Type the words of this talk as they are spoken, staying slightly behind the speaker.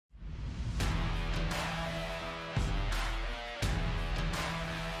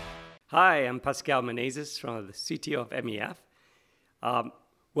Hi, I'm Pascal Menezes from the CTO of MEF.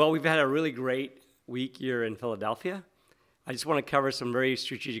 Well, we've had a really great week here in Philadelphia. I just want to cover some very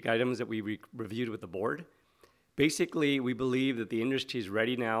strategic items that we reviewed with the board. Basically, we believe that the industry is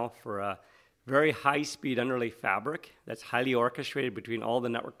ready now for a very high-speed underlay fabric that's highly orchestrated between all the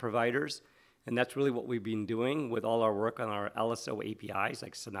network providers. And that's really what we've been doing with all our work on our LSO APIs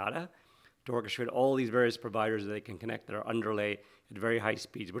like Sonata to orchestrate all these various providers that they can connect their underlay at very high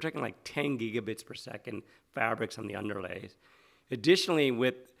speeds. We're talking like 10 gigabits per second fabrics on the underlays. Additionally,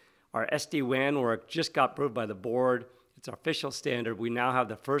 with our SD-WAN work just got approved by the board, it's our official standard. We now have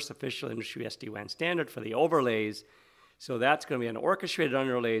the first official industry SD-WAN standard for the overlays. So that's going to be an orchestrated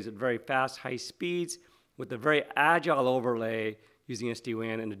underlays at very fast, high speeds with a very agile overlay using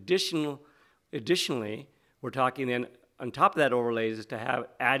SD-WAN. And additionally, we're talking then on top of that overlays is to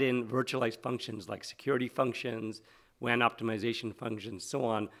add in virtualized functions like security functions, WAN optimization functions, so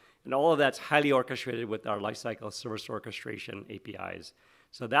on. And all of that's highly orchestrated with our lifecycle service orchestration APIs.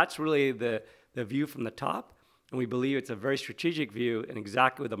 So that's really the view from the top. And we believe it's a very strategic view and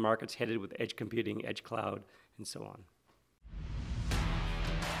exactly where the market's headed with edge computing, edge cloud, and so on.